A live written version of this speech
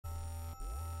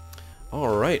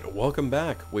Alright, welcome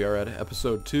back. We are at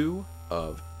episode 2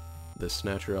 of the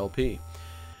Snatcher LP.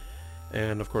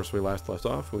 And of course we last left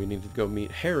off, we needed to go meet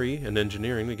Harry in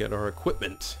engineering to get our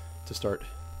equipment to start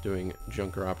doing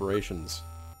junker operations.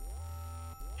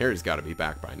 Harry's got to be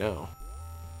back by now.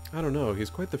 I don't know, he's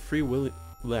quite the freewheeling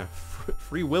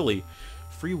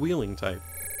type.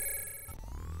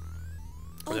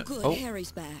 Oh good,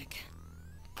 Harry's back.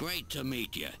 Great to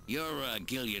meet you. You're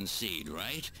Gillian Seed,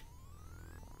 right?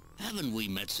 Haven't we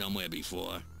met somewhere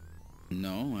before?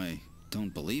 No, I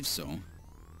don't believe so.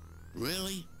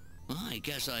 Really? Well, I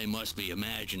guess I must be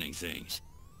imagining things.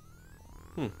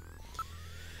 Let's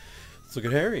look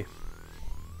at Harry.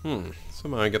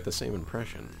 Somehow I get the same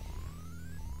impression.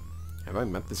 Have I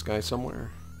met this guy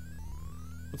somewhere?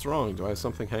 What's wrong? Do I have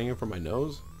something hanging from my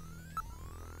nose?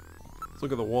 Let's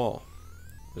look at the wall.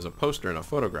 There's a poster and a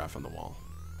photograph on the wall.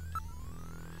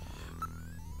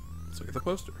 Let's look at the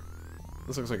poster.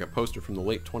 This looks like a poster from the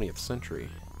late 20th century.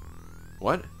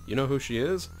 What? You know who she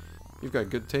is? You've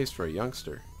got good taste for a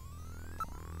youngster.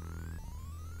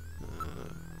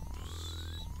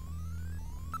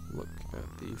 Look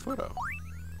at the photo.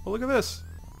 Oh, look at this!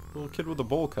 Little kid with a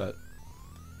bowl cut.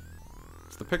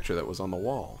 It's the picture that was on the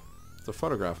wall. It's a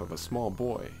photograph of a small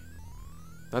boy.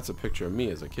 That's a picture of me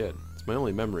as a kid. It's my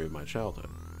only memory of my childhood.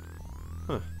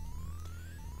 Huh.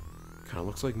 Kinda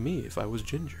looks like me if I was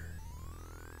ginger.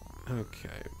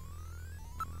 Okay.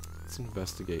 Let's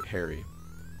investigate Harry.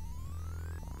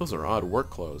 Those are odd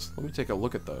work clothes. Let me take a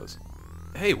look at those.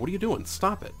 Hey, what are you doing?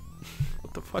 Stop it!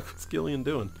 What the fuck was Gillian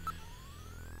doing?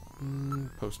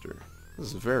 Poster.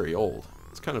 This is very old.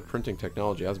 This kind of printing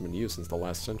technology hasn't been used since the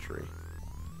last century.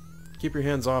 Keep your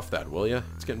hands off that, will ya?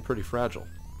 It's getting pretty fragile.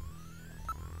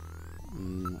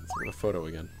 Let's look at the photo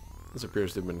again. This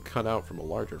appears to have been cut out from a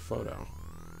larger photo.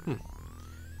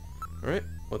 Alright,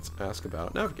 let's ask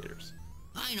about navigators.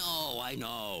 I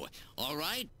know. All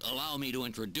right, allow me to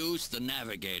introduce the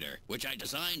Navigator, which I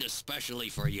designed especially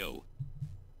for you.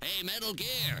 Hey, Metal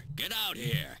Gear, get out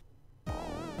here.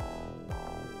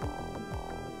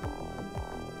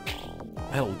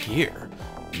 Metal Gear.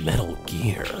 Metal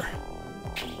Gear.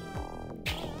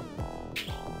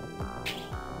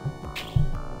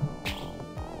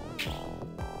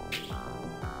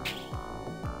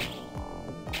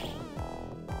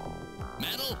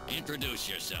 Metal, introduce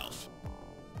yourself.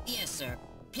 Yes, sir.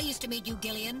 Pleased to meet you,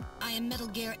 Gillian. I am Metal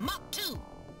Gear Mach 2.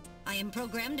 I am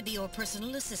programmed to be your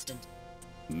personal assistant.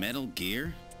 Metal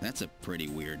Gear? That's a pretty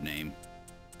weird name.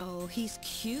 Oh, he's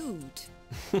cute.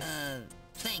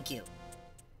 Thank you.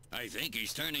 I think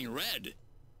he's turning red.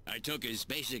 I took his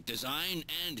basic design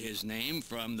and his name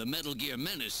from the Metal Gear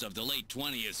menace of the late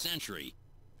 20th century.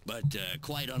 But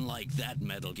quite unlike that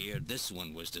Metal Gear, this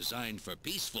one was designed for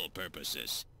peaceful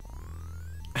purposes.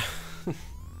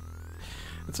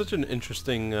 It's such an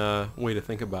interesting way to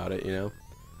think about it, you know?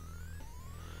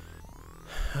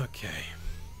 Okay.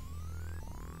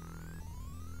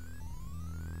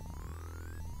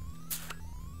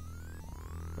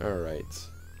 Alright.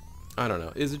 I don't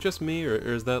know. Is it just me, or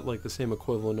is that like the same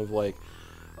equivalent of like,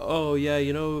 oh yeah,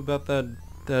 you know about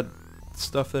that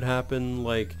stuff that happened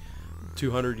like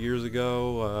 200 years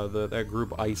ago, that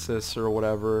group ISIS or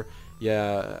whatever?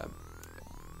 Yeah,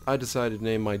 I decided to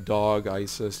name my dog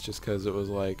ISIS just because it was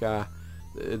like,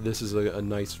 this is a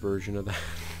nice version of that.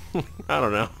 I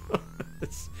don't know. It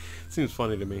seems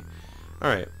funny to me.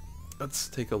 Alright, let's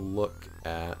take a look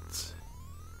at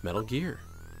Metal Gear.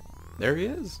 There he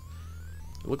is.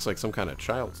 It looks like some kind of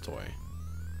child's toy.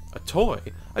 A toy?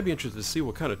 I'd be interested to see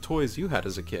what kind of toys you had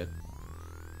as a kid.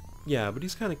 Yeah, but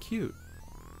he's kind of cute.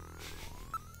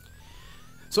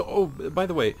 So, oh, by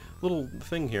the way, little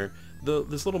thing here.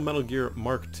 This little Metal Gear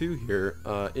Mark II here,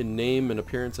 in name and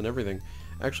appearance and everything,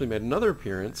 actually made another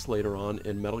appearance later on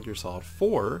in Metal Gear Solid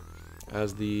 4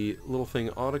 as the little thing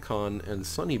Otacon and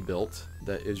Sunny built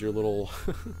that is your little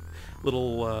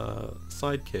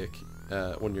sidekick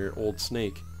when you're old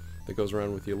Snake that goes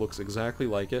around with you. Looks exactly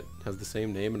like it, has the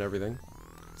same name and everything.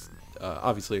 It's,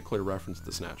 obviously a clear reference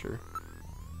to Snatcher.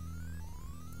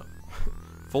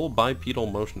 Full bipedal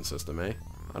motion system, eh?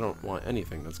 I don't want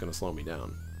anything that's going to slow me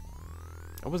down.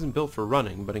 I wasn't built for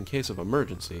running, but in case of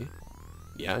emergency...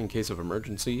 Yeah, in case of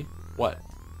emergency? What?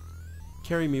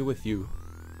 Carry me with you.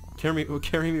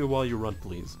 Carry me while you run,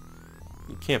 please.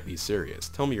 You can't be serious.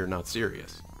 Tell me you're not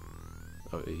serious.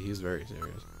 Oh, he's very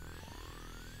serious.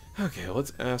 Okay,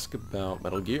 let's ask about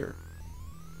Metal Gear.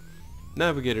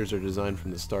 Navigators are designed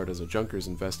from the start as a junker's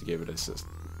investigative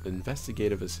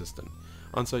assistant.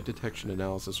 On-site detection,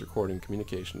 analysis, recording,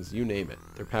 communications, you name it.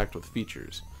 They're packed with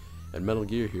features. And Metal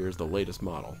Gear here is the latest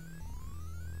model.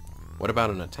 What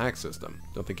about an attack system?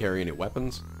 Don't they carry any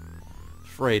weapons?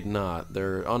 Afraid not.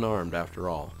 They're unarmed after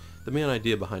all. The main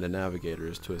idea behind a navigator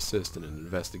is to assist in an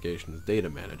investigation's data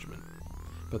management.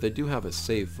 But they do have a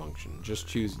save function. Just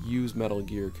choose Use Metal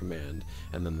Gear command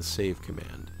and then the save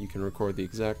command. You can record the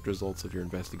exact results of your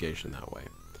investigation that way.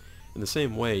 In the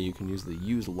same way, you can use the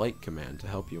Use Light command to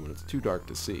help you when it's too dark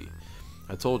to see.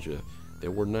 I told you, they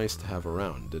were nice to have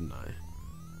around, didn't I?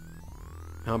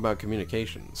 How about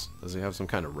communications? Does he have some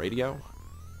kind of radio?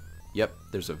 Yep,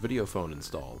 there's a video phone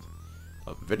installed.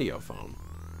 A video phone?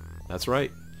 That's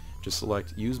right. Just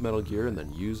select Use Metal Gear and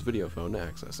then Use Video Phone to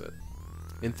access it.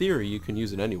 In theory, you can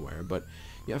use it anywhere, but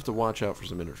you have to watch out for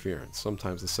some interference.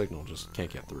 Sometimes the signal just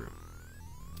can't get through.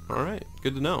 Alright,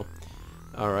 good to know.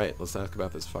 Alright, let's ask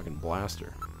about this fucking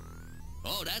blaster.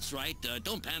 Oh, that's right.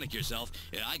 Don't panic yourself.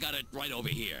 I got it right over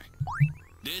here.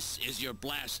 This is your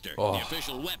blaster, Oh. the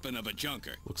official weapon of a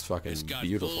junker. Looks fucking It's got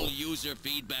beautiful. full user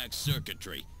feedback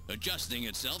circuitry, adjusting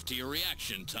itself to your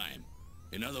reaction time.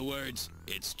 In other words,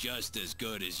 it's just as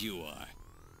good as you are.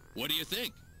 What do you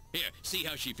think? Here, see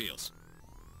how she feels.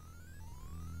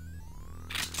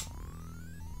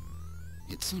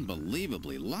 It's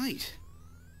unbelievably light.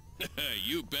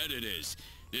 You bet it is.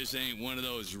 This ain't one of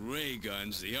those ray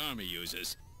guns the Army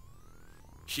uses.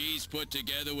 She's put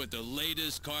together with the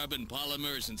latest carbon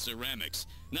polymers and ceramics,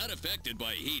 not affected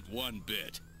by heat one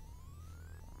bit.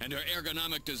 And her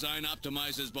ergonomic design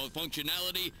optimizes both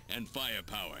functionality and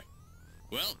firepower.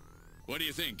 Well, what do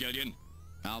you think, Gillian?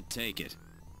 I'll take it.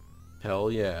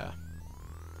 Hell yeah.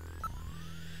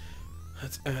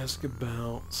 Let's ask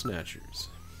about Snatchers.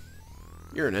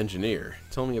 You're an engineer.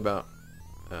 Tell me about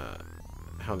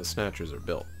how the Snatchers are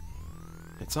built.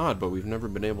 It's odd, but we've never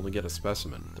been able to get a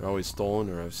specimen. They're always stolen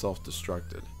or have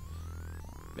self-destructed.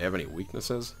 They have any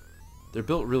weaknesses? They're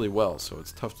built really well, so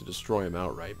it's tough to destroy them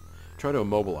outright. Try to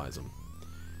immobilize them.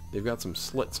 They've got some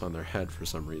slits on their head for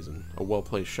some reason. A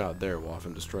well-placed shot there will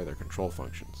often destroy their control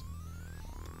functions.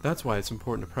 That's why it's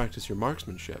important to practice your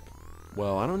marksmanship.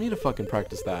 Well, I don't need to fucking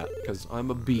practice that, because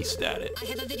I'm a beast at it. I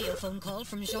have a video phone call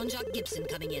from Jean-Jacques Gibson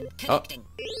coming in. Connecting.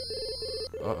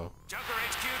 Uh-oh. Junker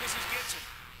HQ, this is Gibson.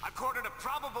 I've cornered a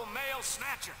probable male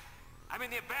snatcher. I'm in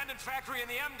the abandoned factory in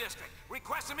the M district.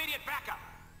 Request immediate backup.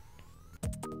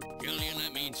 Gillian,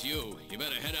 that means you. You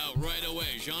better head out right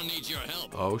away. Jean needs your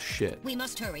help. Oh, shit. We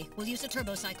must hurry. We'll use a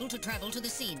turbocycle to travel to the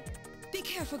scene. Be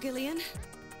careful, Gillian.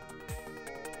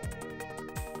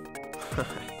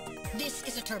 This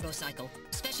is a turbocycle,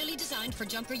 specially designed for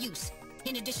junker use.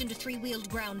 In addition to three-wheeled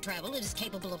ground travel, it is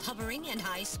capable of hovering and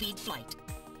high-speed flight.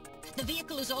 The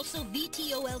vehicle is also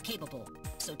VTOL capable,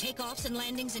 so takeoffs and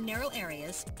landings in narrow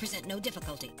areas present no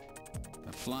difficulty.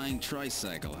 A flying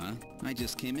tricycle, huh? I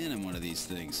just came in one of these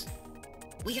things.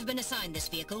 We have been assigned this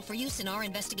vehicle for use in our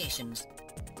investigations.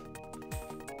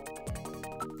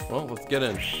 Well, let's get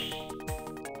in.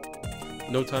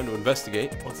 No time to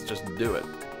investigate. Let's just do it.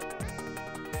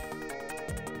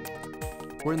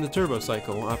 We're in the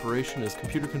turbocycle. Operation is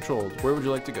computer controlled. Where would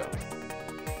you like to go?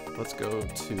 Let's go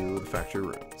to the factory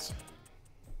rooms.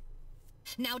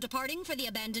 Now departing for the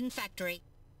abandoned factory.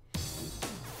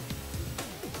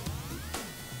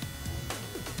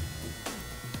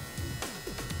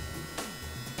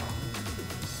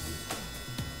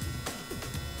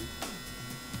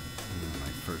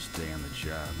 My first day on the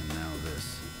job, and now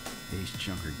this. Ace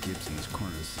Junker Gibson has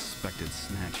cornered a suspected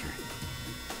snatcher.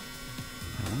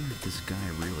 I wonder if this guy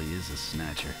really is a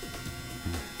snatcher.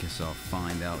 Guess I'll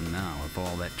find out now if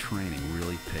all that training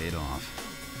really paid off.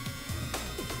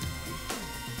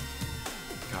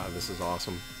 God, this is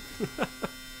awesome. It's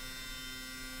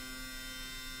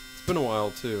been a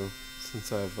while, too,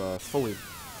 since I've fully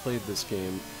played this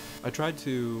game. I tried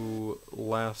to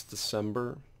last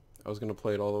December. I was going to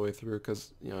play it all the way through,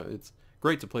 because, you know, it's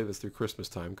great to play this through Christmas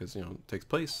time, because, you know, it takes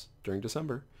place during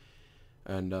December.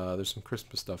 And there's some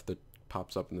Christmas stuff that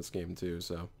pops up in this game, too,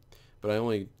 so... But I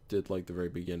only did, like, the very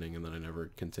beginning, and then I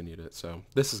never continued it, so...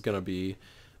 This is going to be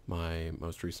my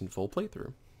most recent full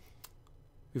playthrough.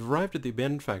 We've arrived at the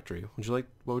abandoned factory. What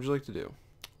would you like to do?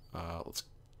 Let's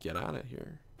get out of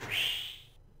here.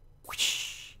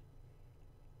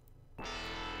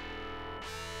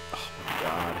 Oh my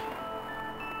god.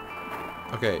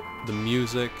 Okay, the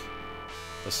music,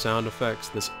 the sound effects,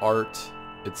 this art,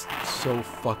 it's so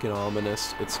fucking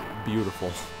ominous. It's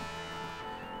beautiful.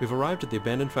 We've arrived at the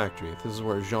abandoned factory. This is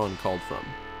where Jean called from.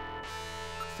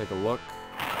 Let's take a look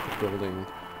at the building.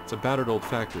 It's a battered old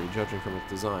factory, judging from its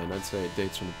design. I'd say it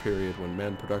dates from the period when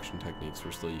manned production techniques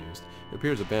were still used. It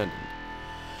appears abandoned.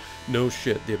 No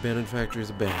shit, the abandoned factory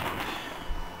is abandoned.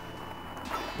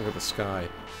 Look at the sky.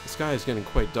 The sky is getting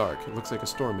quite dark. It looks like a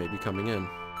storm may be coming in.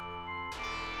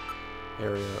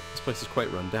 Area. This place is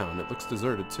quite run down. It looks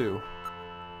deserted too.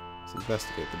 Let's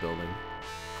investigate the building.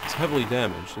 It's heavily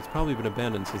damaged. It's probably been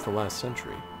abandoned since the last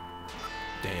century.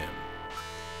 Damn.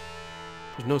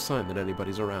 There's no sign that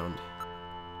anybody's around.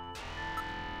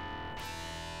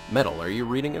 Metal, are you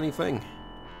reading anything?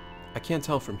 I can't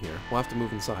tell from here. We'll have to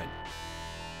move inside.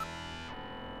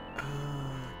 Okay.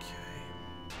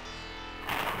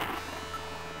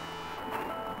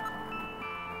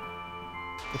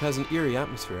 It has an eerie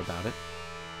atmosphere about it.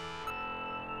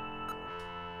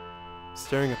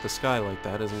 Staring at the sky like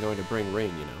that isn't going to bring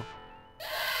rain, you know.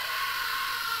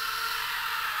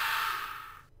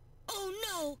 Oh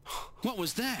no! What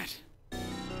was that?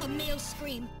 A male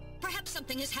scream. Perhaps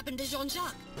something has happened to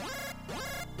Jean-Jacques.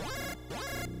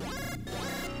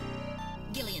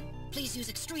 Gillian, please use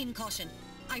extreme caution.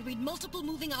 I read multiple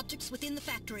moving objects within the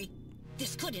factory.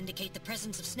 This could indicate the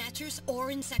presence of Snatchers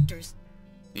or Insectors.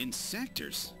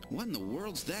 Insectors? What in the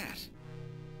world's that?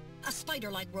 A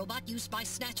spider-like robot used by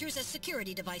Snatchers as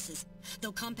security devices.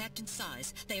 Though compact in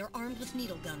size, they are armed with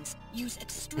needle guns. Use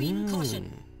extreme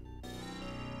caution.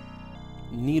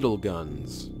 Needle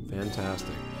guns.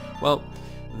 Fantastic. Well,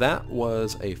 that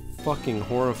was a fucking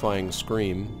horrifying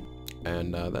scream,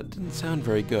 and that didn't sound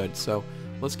very good, so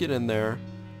let's get in there.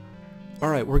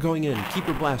 Alright, we're going in. Keep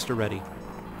your blaster ready.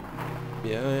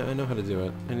 Yeah, I know how to do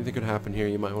it. Anything could happen here.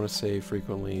 You might want to save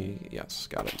frequently. Yes,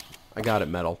 got it. I got it,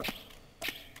 Metal.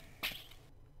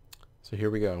 So here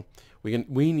we go.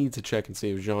 We need to check and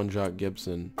see if Jean-Jacques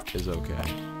Gibson is okay.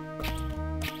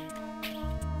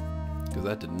 Because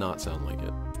that did not sound like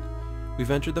it.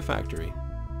 We've entered the factory.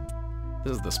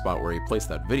 This is the spot where he placed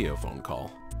that video phone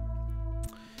call.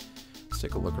 Let's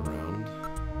take a look around.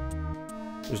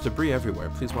 There's debris everywhere.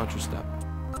 Please watch your step.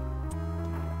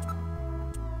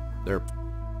 There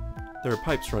are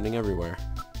pipes running everywhere.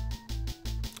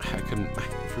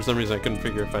 For some reason I couldn't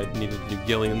figure if I needed to do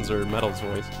Gillian's or Metal's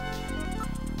voice.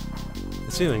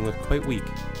 The ceiling looked quite weak.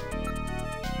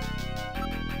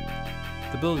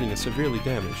 The building is severely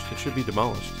damaged. It should be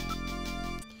demolished.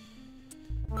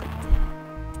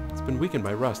 It's been weakened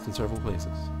by rust in several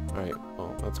places. Alright,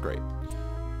 well, that's great.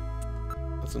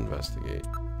 Let's investigate.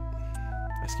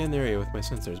 I scanned the area with my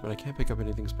sensors, but I can't pick up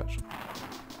anything special.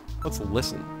 Let's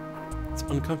listen. It's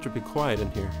uncomfortably quiet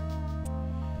in here.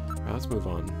 Alright, let's move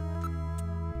on.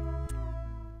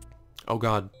 Oh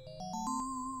god.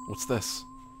 What's this?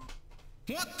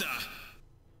 What the?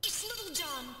 It's Little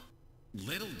John.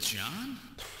 Little John?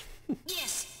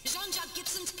 Yes, Jean-Jacques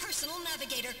Gibson's personal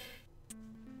navigator.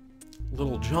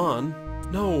 Little John?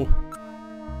 No!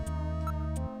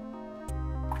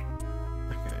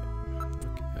 Okay,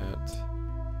 look at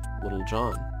Little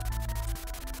John.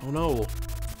 Oh no!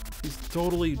 He's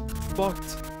totally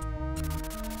fucked!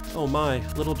 Oh my,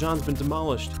 Little John's been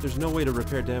demolished. There's no way to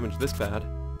repair damage this bad.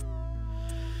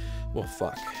 Well,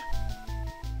 fuck.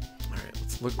 Alright,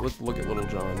 let's look at Little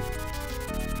John.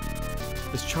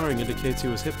 This charring indicates he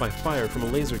was hit by fire from a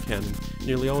laser cannon.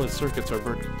 Nearly all his circuits are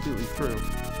burnt completely through.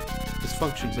 His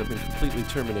functions have been completely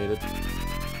terminated.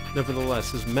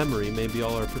 Nevertheless, his memory may be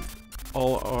all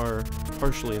are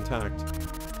partially intact.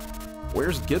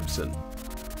 Where's Gibson?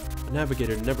 A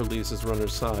navigator never leaves his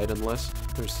runner's side unless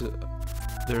there's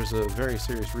a very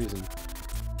serious reason.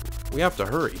 We have to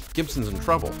hurry. Gibson's in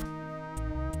trouble.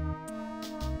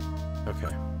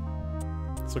 Okay.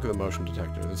 Let's look at the motion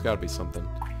detector. There's got to be something.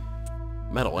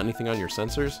 Metal, anything on your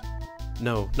sensors?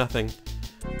 No, nothing.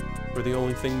 We're the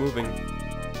only thing moving.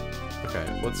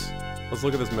 Okay, let's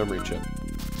look at this memory chip.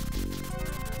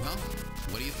 Well,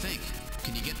 what do you think?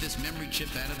 Can you get this memory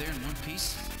chip out of there in one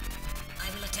piece?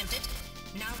 I will attempt it.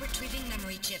 Now retrieving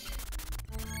memory chip.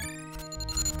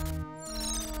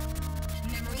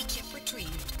 Memory chip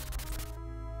retrieved.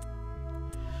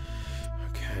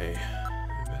 Okay.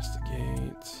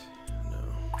 Investigate. No.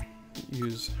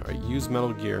 Use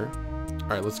Metal Gear.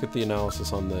 Alright, let's get the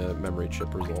analysis on the memory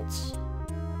chip results.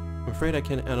 I'm afraid I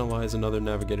can't analyze another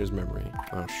navigator's memory.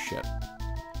 Oh shit.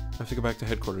 I have to go back to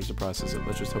headquarters to process it.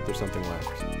 Let's just hope there's something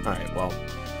left. Alright, well,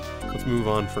 let's move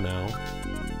on for now.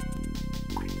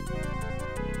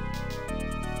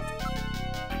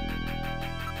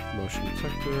 Motion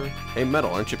detector. Hey,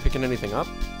 Metal, aren't you picking anything up?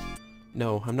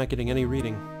 No, I'm not getting any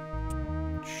reading.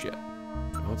 Shit.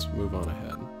 Let's move on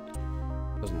ahead.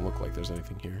 Doesn't look like there's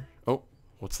anything here. Oh,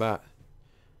 what's that?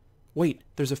 Wait,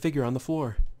 there's a figure on the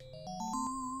floor.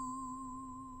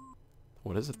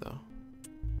 What is it, though?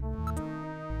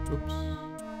 Oops.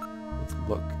 Let's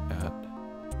look at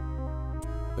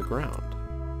the ground.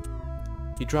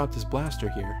 He dropped his blaster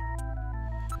here.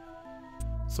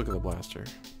 Let's look at the blaster.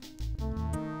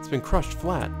 It's been crushed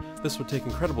flat. This would take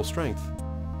incredible strength.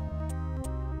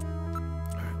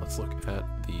 Alright, let's look at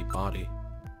the body.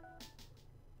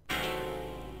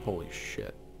 Holy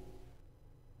shit.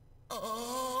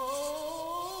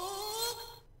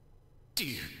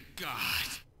 Dear God.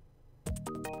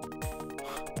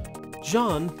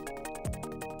 John?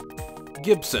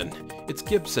 Gibson. It's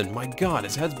Gibson. My God,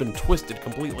 his head's been twisted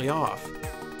completely off.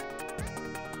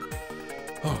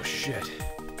 Oh, shit.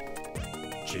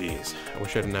 Jeez, I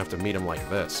wish I didn't have to meet him like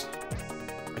this.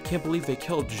 I can't believe they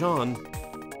killed John.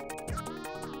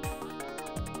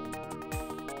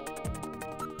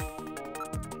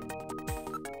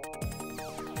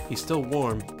 He's still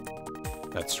warm.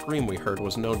 That scream we heard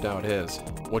was no doubt his.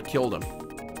 What killed him?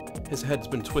 His head's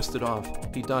been twisted off.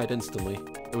 He died instantly.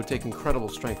 It would take incredible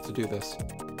strength to do this.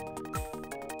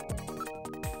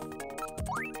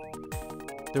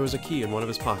 There was a key in one of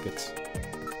his pockets.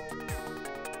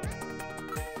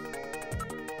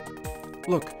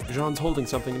 Look, Jean's holding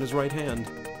something in his right hand.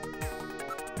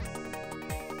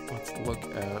 Let's look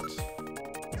at...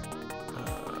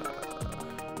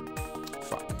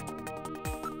 fuck.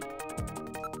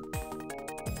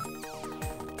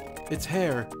 It's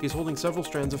hair. He's holding several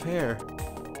strands of hair.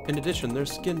 In addition,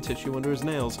 there's skin tissue under his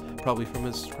nails, probably from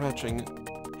his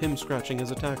him scratching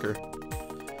his attacker.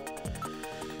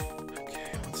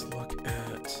 Okay, let's look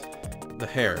at the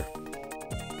hair.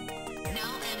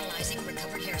 Now analyzing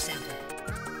recovered hair sample.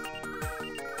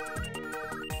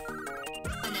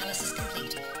 Analysis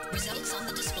complete. Results on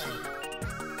the display.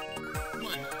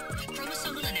 1.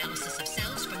 Chromosomal analysis of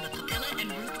cells from the papilla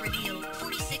and root reveal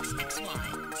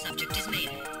 46XY. Subject is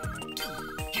male. 2.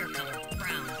 Hair color,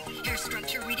 brown. Hair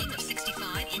structure reading of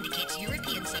 65 indicates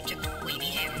European subject, wavy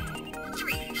hair.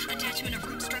 3. Attachment of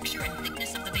root structure and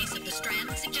thickness of the base of the strand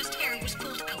suggest hair was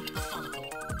pulled out of follicle.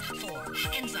 4.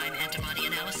 Enzyme antibody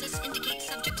analysis indicates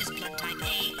subject is blood type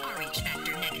A, Rh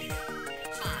factor negative.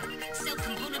 5. Cell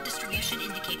component distribution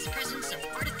indicates presence of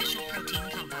artificial protein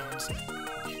compounds.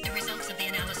 The results of the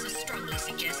analysis strongly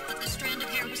suggest that the strand of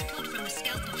hair was pulled from the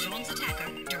scalp of Jean's attacker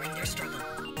during their struggle.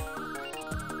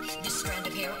 This strand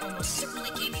of hair almost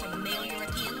certainly came from a male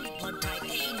European, blood type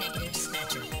A negative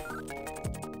snatcher.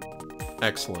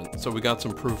 Excellent. So we got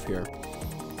some proof here.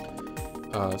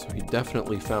 So he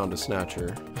definitely found a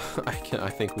snatcher. I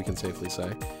think we can safely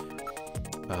say.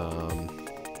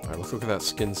 Alright, let's look at that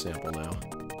skin sample now.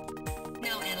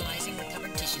 Now analyzing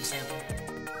recovered tissue sample.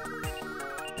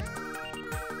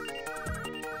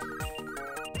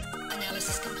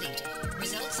 Analysis complete.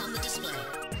 Results on the display.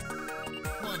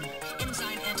 1.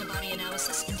 Enzyme antibody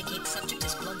analysis indicates subject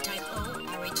is blood type O,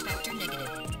 Rh factor negative.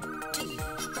 2.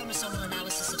 Chromosomal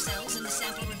analysis of cells in the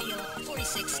sample reveal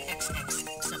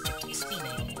 46XX. Subject is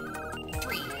female.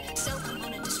 3. Cell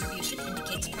component distribution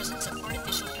indicates presence of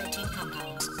artificial protein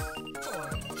compounds.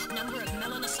 4. Number of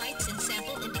melanocytes in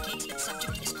sample indicates that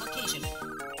subject is Caucasian.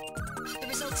 The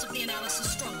results of the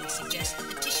analysis strongly suggest that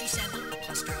the tissue sample, a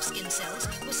cluster of skin cells,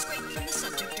 was scraped from the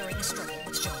subject during a struggle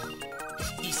with Jean.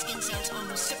 These skin cells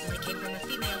almost certainly came from a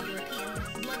female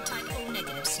European, blood type O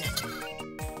negative snatcher.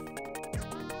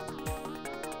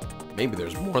 Maybe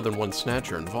there's more than one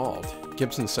snatcher involved.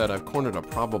 Gibson said, I've cornered a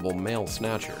probable male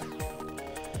snatcher.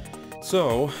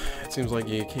 So, it seems like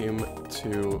he came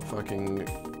to fucking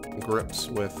grips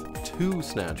with 2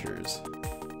 snatchers.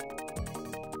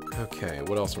 Okay,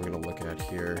 what else are we gonna look at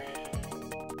here?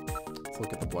 Let's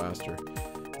look at the blaster.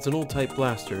 It's an old type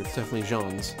blaster, it's definitely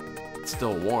Jean's. It's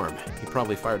still warm. He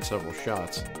probably fired several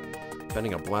shots.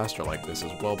 Bending a blaster like this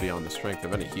is well beyond the strength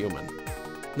of any human.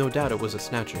 No doubt it was a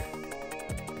snatcher.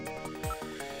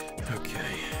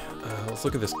 Okay, let's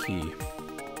look at this key.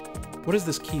 What is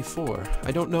this key for?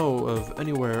 I don't know of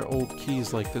anywhere old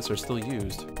keys like this are still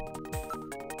used.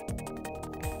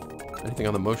 Anything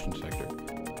on the motion detector?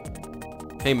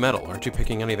 Hey, Metal, aren't you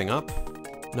picking anything up?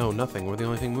 No, nothing. We're the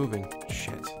only thing moving.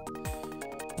 Shit.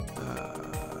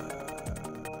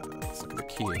 Let's look at the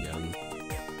key again.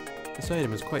 This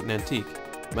item is quite an antique.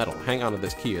 Metal, hang on to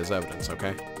this key as evidence,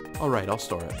 okay? Alright, I'll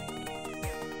store it.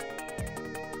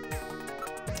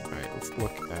 Alright, let's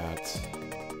look at...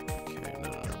 Okay,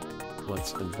 no.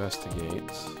 Let's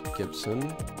investigate Gibson.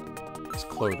 His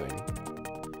clothing.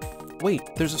 Wait,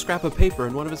 there's a scrap of paper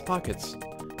in one of his pockets.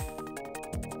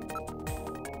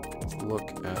 Let's look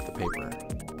at the paper.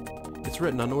 It's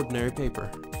written on ordinary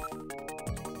paper.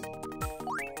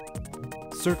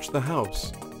 Search the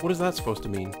house. What is that supposed to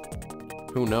mean?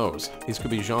 Who knows? These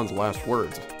could be Jean's last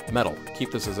words. Metal,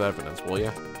 keep this as evidence, will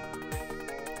ya?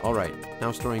 Alright,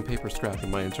 now storing paper scrap in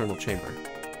my internal chamber.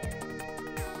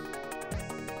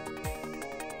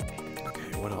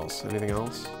 Okay, what else? Anything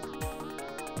else?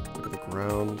 Look at the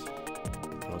ground.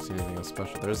 I don't see anything else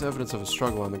special. There's evidence of a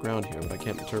struggle on the ground here, but I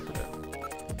can't interpret it.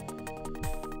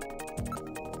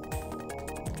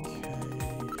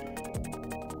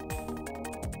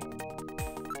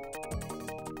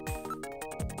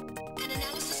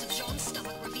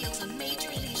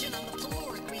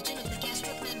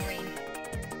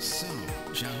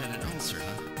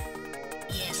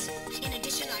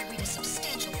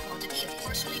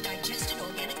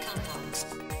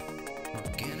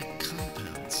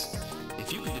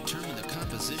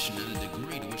 position and a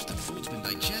degree to which the food's been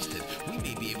digested, we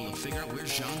may be able to figure out where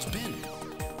Jean's been.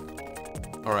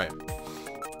 Alright.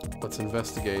 Let's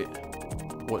investigate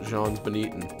what Jean's been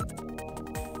eating.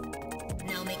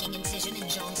 Now making incision in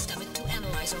Jean's stomach to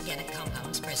analyze organic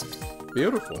compounds present.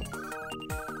 Beautiful.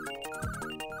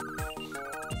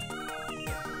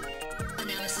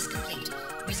 Analysis complete.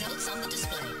 Results on the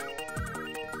display.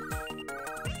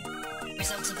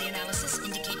 Results of the analysis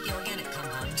indicate the organic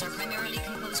compounds are primarily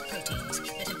composed proteins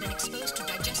that have been exposed to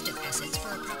digestive acids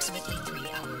for approximately 3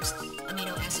 hours.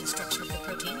 Amino acid structure of the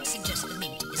protein suggests the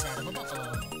meat is that of a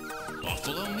buffalo.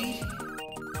 Buffalo meat?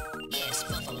 Yes,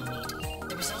 buffalo meat.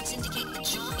 The results indicate that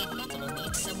Jean ate buffalo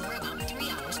meat somewhere about 3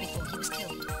 hours before he was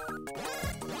killed.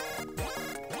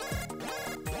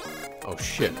 Oh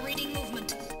shit. I'm reading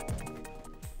movement.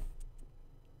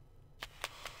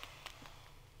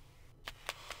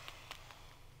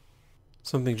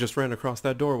 Something just ran across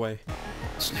that doorway.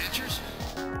 Snatchers?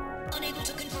 Unable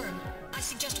to confirm. I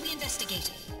suggest we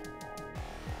investigate.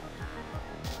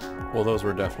 Well, those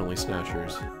were definitely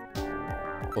snatchers.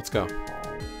 Let's go.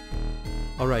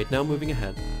 Alright, now moving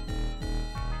ahead.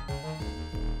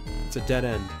 It's a dead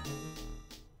end.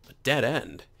 A dead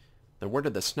end? Then where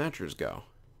did the snatchers go?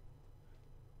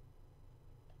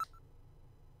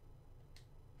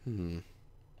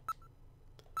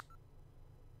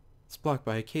 It's blocked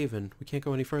by a cave-in. We can't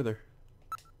go any further.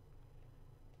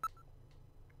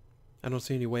 I don't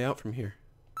see any way out from here.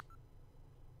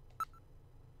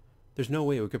 There's no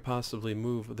way we could possibly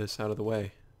move this out of the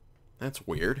way. That's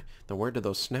weird. Then where did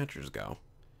those snatchers go?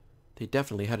 They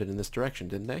definitely headed in this direction,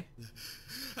 didn't they?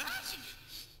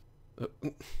 Are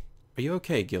you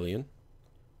okay, Gillian?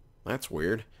 That's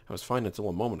weird. I was fine until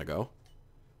a moment ago.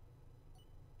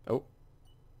 Oh.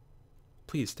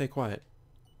 Please, stay quiet.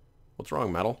 What's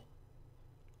wrong, Metal?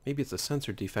 Maybe it's a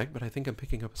sensor defect, but I think I'm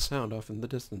picking up a sound off in the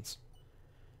distance.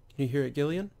 Can you hear it,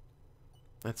 Gillian?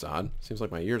 That's odd. Seems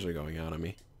like my ears are going out on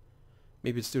me.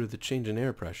 Maybe it's due to the change in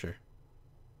air pressure.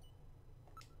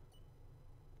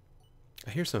 I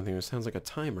hear something that sounds like a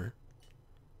timer.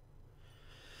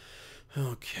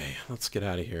 Okay, let's get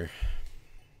out of here.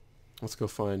 Let's go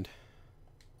find...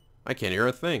 I can't hear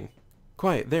a thing.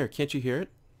 Quiet, there, can't you hear it?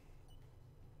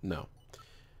 No.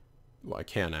 Well, I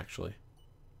can, actually.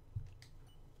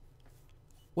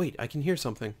 Wait, I can hear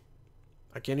something.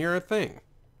 I can't hear a thing.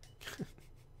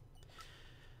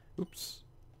 Oops.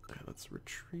 Alright, let's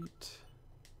retreat.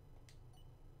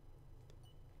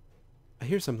 I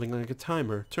hear something like a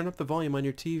timer. Turn up the volume on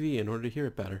your TV in order to hear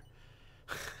it better.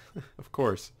 Of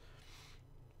course.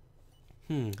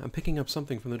 I'm picking up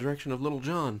something from the direction of Little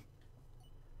John.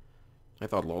 I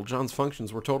thought Little John's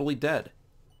functions were totally dead.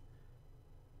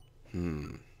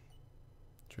 Should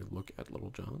I look at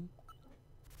Little John?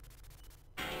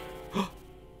 Whoa!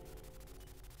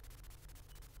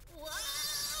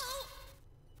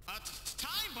 A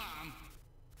time bomb?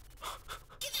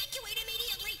 Evacuate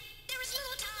immediately! There is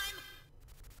little time!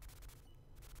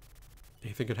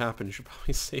 Anything could happen. You should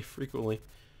probably save frequently.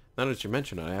 Now that you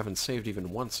mention it, I haven't saved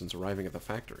even once since arriving at the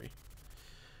factory.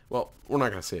 Well, we're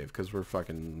not going to save because we're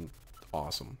fucking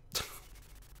awesome.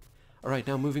 Alright,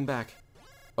 now moving back.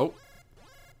 Oh.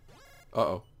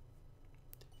 Uh-oh.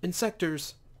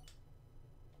 Insectors!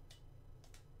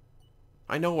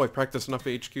 I know I practiced enough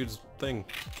HQ's thing.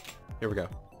 Here we go.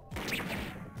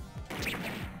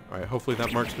 Alright, hopefully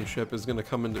that marksmanship is going to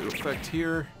come into effect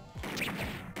here.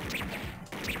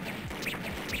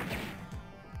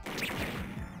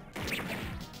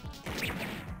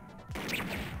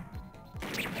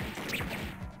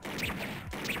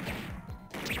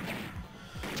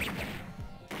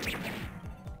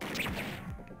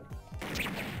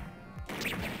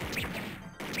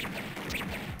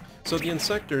 So the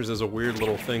insectors is a weird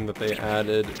little thing that they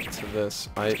added to this,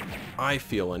 I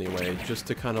feel anyway, just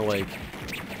to kind of like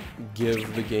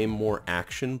give the game more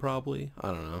action probably.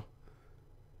 I don't know.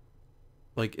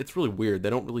 Like, it's really weird. They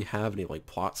don't really have any like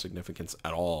plot significance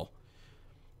at all.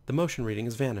 The motion reading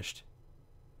has vanished.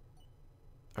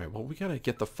 Alright, well we gotta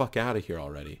get the fuck out of here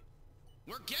already.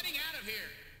 We're getting out of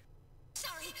here!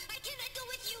 Sorry, I cannot go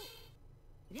with you!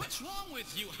 What's wrong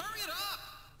with you? Hurry it up!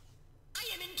 I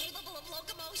am incapable of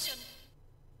locomotion!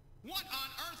 What on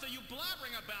earth are you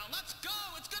blabbering about? Let's go!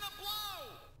 It's gonna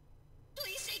blow!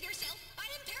 Please save yourself! I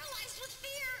am paralyzed with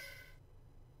fear!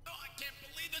 Oh, I can't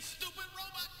believe this stupid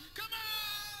robot! Come on!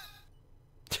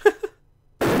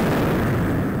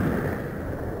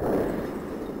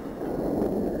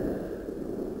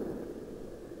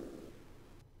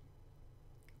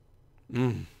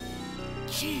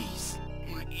 Jeez,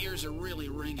 my ears are really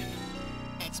ringing.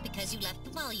 That's because you left the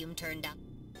volume turned up.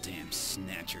 Damn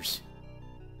snatchers.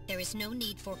 There is no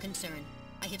need for concern.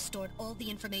 I have stored all the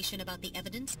information about the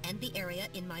evidence and the area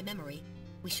in my memory.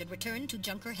 We should return to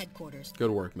Junker headquarters.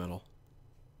 Good work, Metal.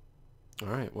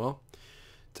 Alright, well,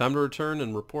 time to return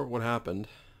and report what happened.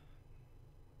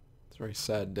 It's a very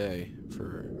sad day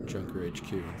for Junker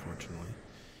HQ, unfortunately.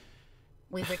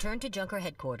 We've returned to Junker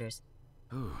headquarters.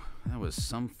 Ooh, that was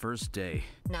some first day.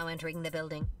 Now entering the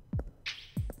building.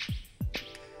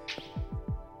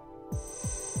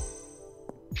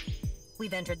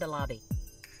 We've entered the lobby.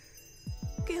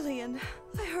 Gillian,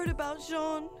 I heard about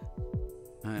Jean.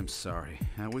 I'm sorry.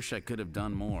 I wish I could have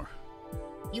done more.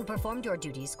 You performed your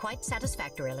duties quite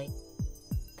satisfactorily.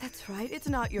 That's right. It's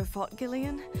not your fault,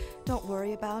 Gillian. Don't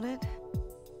worry about it.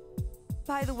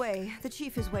 By the way, the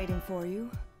chief is waiting for you.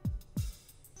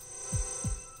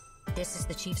 This is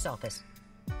the chief's office.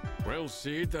 Well,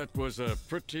 Seed, that was a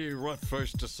pretty rough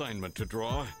first assignment to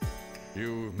draw.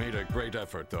 You made a great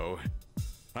effort, though.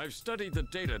 I've studied the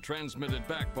data transmitted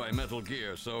back by Metal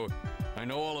Gear, so I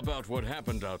know all about what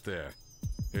happened out there.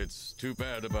 It's too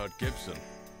bad about Gibson.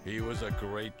 He was a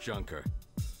great junker.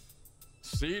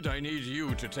 Seed, I need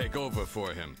you to take over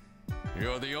for him.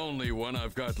 You're the only one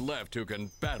I've got left who can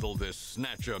battle this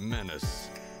Snatcher menace.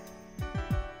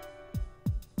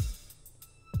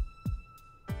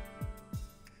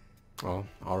 Well,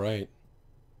 alright.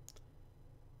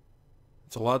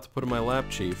 It's a lot to put in my lap,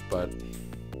 Chief, but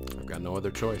I've got no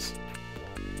other choice.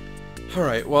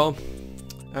 Alright, well,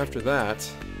 after that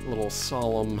little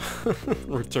solemn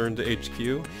return to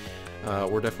HQ,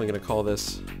 we're definitely going to call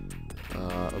this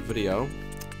a video,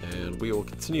 and we will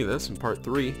continue this in part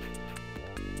 3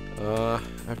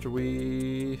 after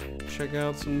we check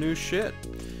out some new shit.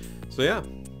 So yeah,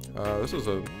 this was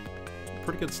a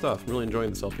pretty good stuff. I'm really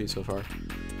enjoying this LP so far,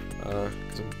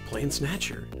 because I'm playing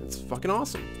Snatcher. It's fucking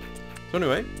awesome. So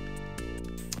anyway,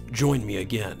 join me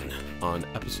again on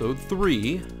episode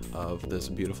 3 of this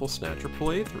beautiful Snatcher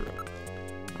playthrough.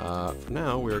 For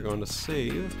now, we are going to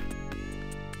save.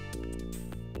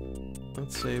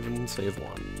 Let's save and save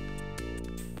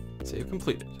 1. Save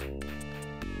completed.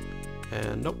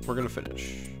 And nope, we're going to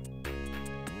finish.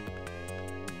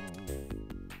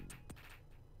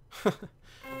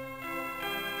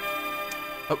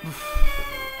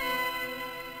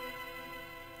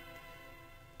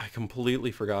 I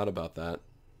completely forgot about that.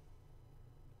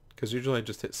 Because usually I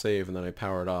just hit save and then I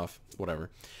power it off. Whatever.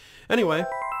 Anyway.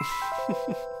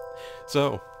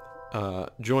 So,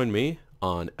 join me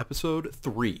on episode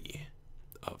 3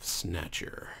 of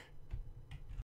Snatcher.